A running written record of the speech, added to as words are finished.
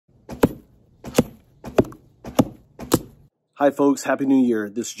Hi folks, Happy New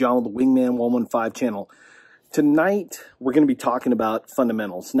Year. This is John with the Wingman 115 channel. Tonight, we're going to be talking about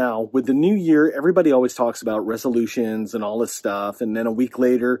fundamentals. Now, with the new year, everybody always talks about resolutions and all this stuff, and then a week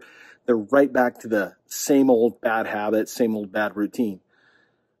later, they're right back to the same old bad habits, same old bad routine.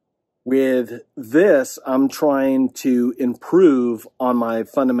 With this, I'm trying to improve on my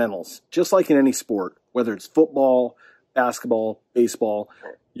fundamentals, just like in any sport, whether it's football, basketball, baseball.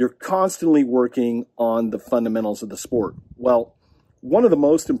 You're constantly working on the fundamentals of the sport. Well, one of the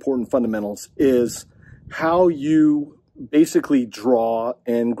most important fundamentals is how you basically draw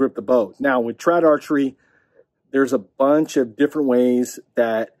and grip the bow. Now, with trad archery, there's a bunch of different ways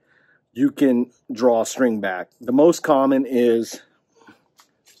that you can draw a string back. The most common is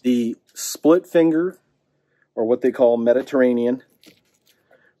the split finger, or what they call Mediterranean,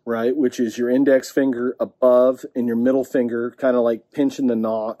 right, which is your index finger above and your middle finger kind of like pinching the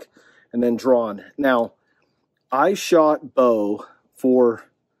nock and then drawn. Now, I shot bow for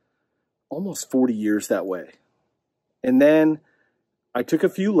almost 40 years that way. And then I took a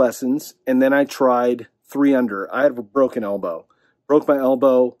few lessons and then I tried 3 under. I had a broken elbow. Broke my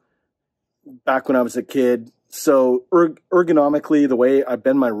elbow back when I was a kid. So ergonomically, the way I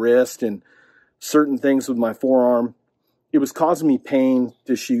bend my wrist and certain things with my forearm, it was causing me pain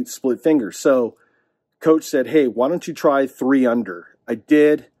to shoot split fingers. So coach said, hey, why don't you try 3 under? I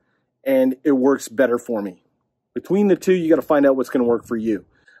did, and it works better for me. Between the two, you got to find out what's going to work for you.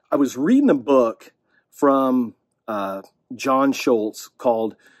 I was reading a book from John Schulz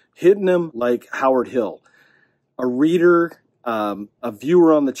called Hitting 'Em Like Howard Hill. A reader, a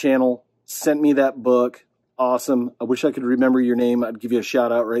viewer on the channel sent me that book. Awesome. I wish I could remember your name. I'd give you a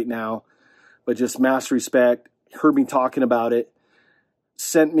shout out right now. But just mass respect. Heard me talking about it,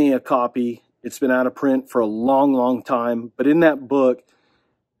 sent me a copy. It's been out of print for a long, long time. But in that book,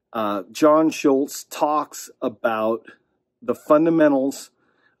 John Schulz talks about the fundamentals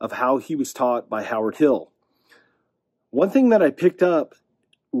of how he was taught by Howard Hill. One thing that I picked up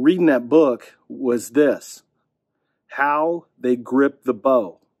reading that book was this: how they grip the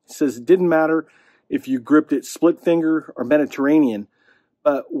bow. He says it didn't matter if you gripped it split finger or Mediterranean,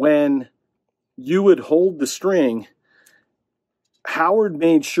 but when you would hold the string, Howard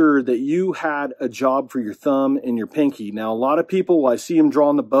made sure that you had a job for your thumb and your pinky. Now, a lot of people, I see them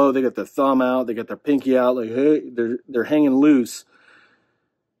drawing the bow, they got their thumb out, they got their pinky out, like, hey, they're hanging loose.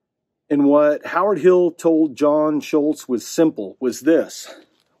 And what Howard Hill told John Schulz was simple, was this: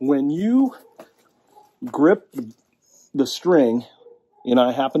 when you grip the string, and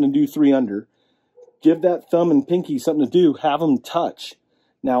I happen to do 3 under, give that thumb and pinky something to do, have them touch.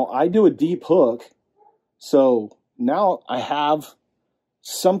 Now, I do a deep hook, so now I have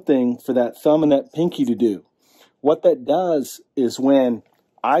something for that thumb and that pinky to do. What that does is when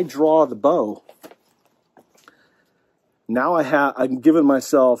I draw the bow, now I'm giving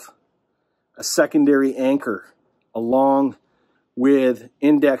myself a secondary anchor along with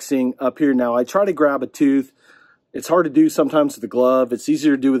indexing up here. Now, I try to grab a tooth. It's hard to do sometimes with a glove. It's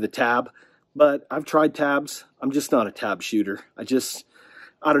easier to do with a tab, but I've tried tabs. I'm just not a tab shooter.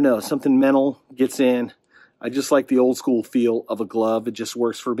 I don't know, something mental gets in. I just like the old school feel of a glove. It just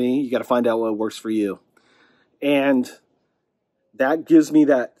works for me. You got to find out what works for you. And that gives me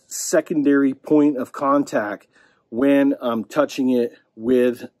that secondary point of contact when I'm touching it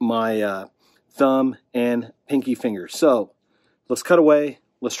with my thumb and pinky finger. So let's cut away.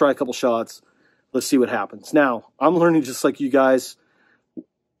 Let's try a couple shots. Let's see what happens. Now, I'm learning just like you guys.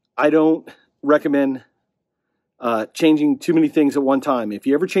 I don't recommend changing too many things at one time. If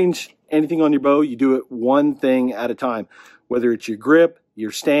you ever change anything on your bow, you do it one thing at a time. Whether it's your grip,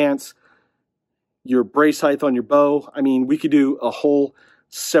 your stance, your brace height on your bow. I mean, we could do a whole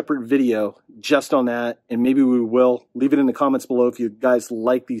separate video just on that, and maybe we will. Leave it in the comments below if you guys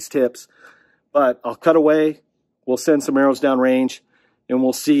like these tips. But I'll cut away, we'll send some arrows down range, and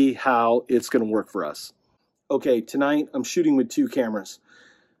we'll see how it's going to work for us. Okay, tonight I'm shooting with 2 cameras.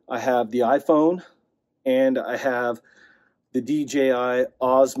 I have the iPhone, and I have the DJI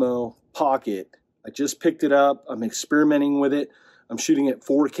Osmo Pocket. I just picked it up. I'm experimenting with it. I'm shooting at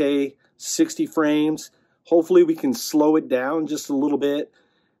 4K, 60 frames. Hopefully we can slow it down just a little bit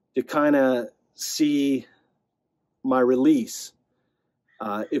to kind of see my release,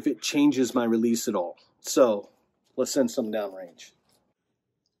 if it changes my release at all. So let's send some downrange.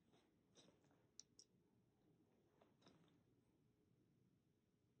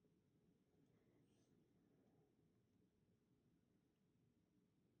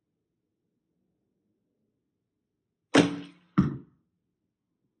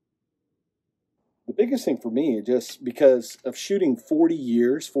 The biggest thing for me, just because of shooting 40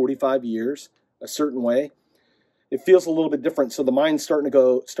 years, 45 years, a certain way, it feels a little bit different. So the mind's starting to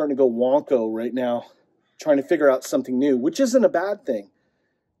go wonko right now, trying to figure out something new, which isn't a bad thing.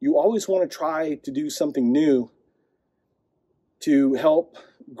 You always want to try to do something new to help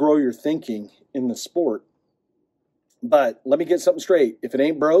grow your thinking in the sport. But let me get something straight. If it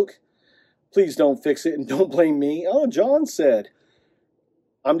ain't broke, please don't fix it and don't blame me. Oh, John said.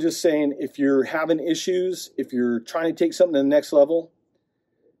 I'm just saying, if you're having issues, if you're trying to take something to the next level,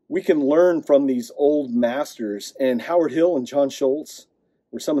 we can learn from these old masters. And Howard Hill and John Schulz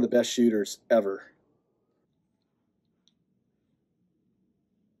were some of the best shooters ever.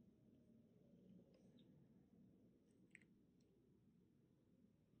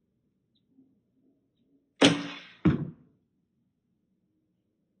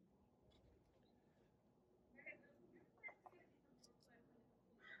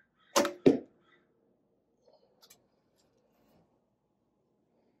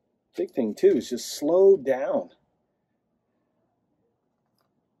 Big thing too is just slow down.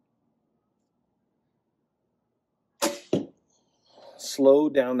 Slow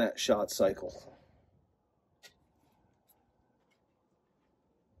down that shot cycle.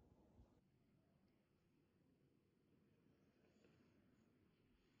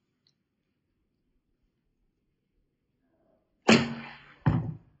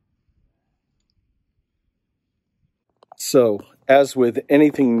 So, as with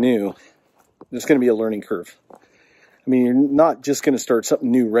anything new, there's going to be a learning curve. I mean, you're not just going to start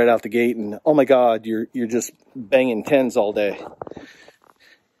something new right out the gate and, oh my God, you're just banging 10s all day.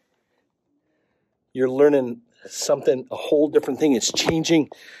 You're learning something, a whole different thing. It's changing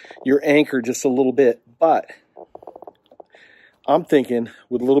your anchor just a little bit. But I'm thinking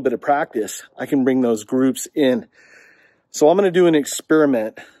with a little bit of practice, I can bring those groups in. So I'm going to do an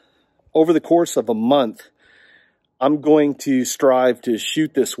experiment over the course of a month. I'm going to strive to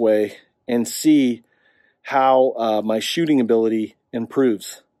shoot this way and see how my shooting ability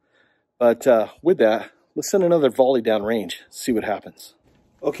improves. But with that, let's send another volley down range, see what happens.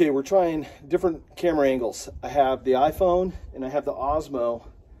 Okay, we're trying different camera angles. I have the iPhone and I have the Osmo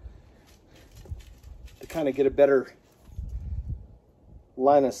to kind of get a better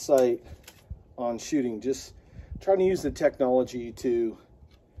line of sight on shooting. Just trying to use the technology to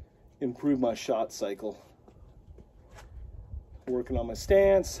improve my shot cycle. Working on my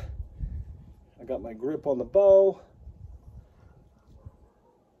stance. I got my grip on the bow.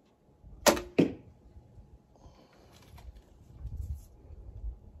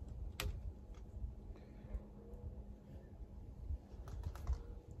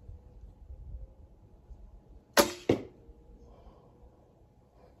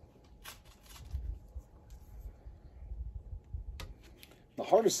 The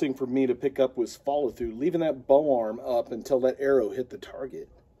hardest thing for me to pick up was follow through, leaving that bow arm up until that arrow hit the target.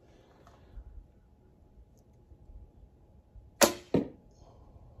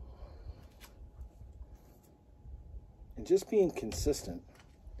 And just being consistent.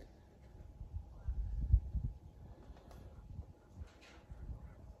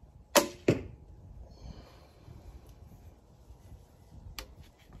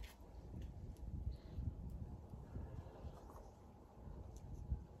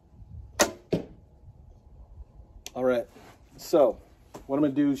 All right, so what I'm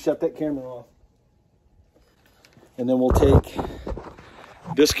going to do is shut that camera off. And then we'll take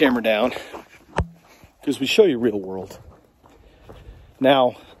this camera down because we show you real world.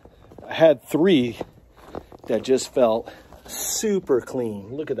 Now, I had 3 that just felt super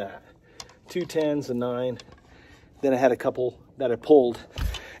clean. Look at that. 2 10s, a 9. Then I had a couple that I pulled.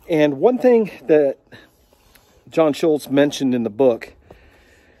 And one thing that John Schulz mentioned in the book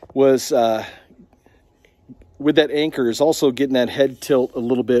was with that anchor is also getting that head tilt a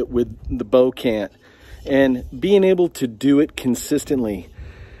little bit with the bow cant and being able to do it consistently.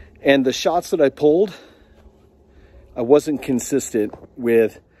 And the shots that I pulled, I wasn't consistent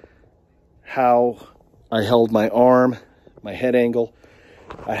with how I held my arm, my head angle.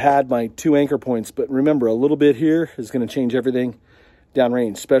 I had my 2 anchor points, but remember, a little bit here is going to change everything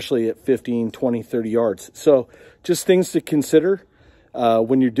downrange, especially at 15, 20, 30 yards. So just things to consider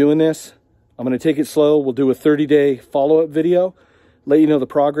when you're doing this. I'm going to take it slow. We'll do a 30-day follow-up video, let you know the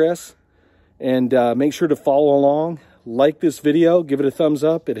progress, and make sure to follow along. Like this video, give it a thumbs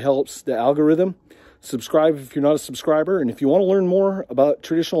up. It helps the algorithm. Subscribe if you're not a subscriber. And if you want to learn more about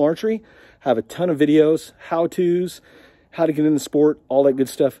traditional archery, I have a ton of videos, how-tos, how to get in the sport, all that good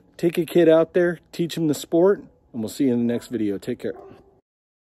stuff. Take a kid out there, teach him the sport, and we'll see you in the next video. Take care.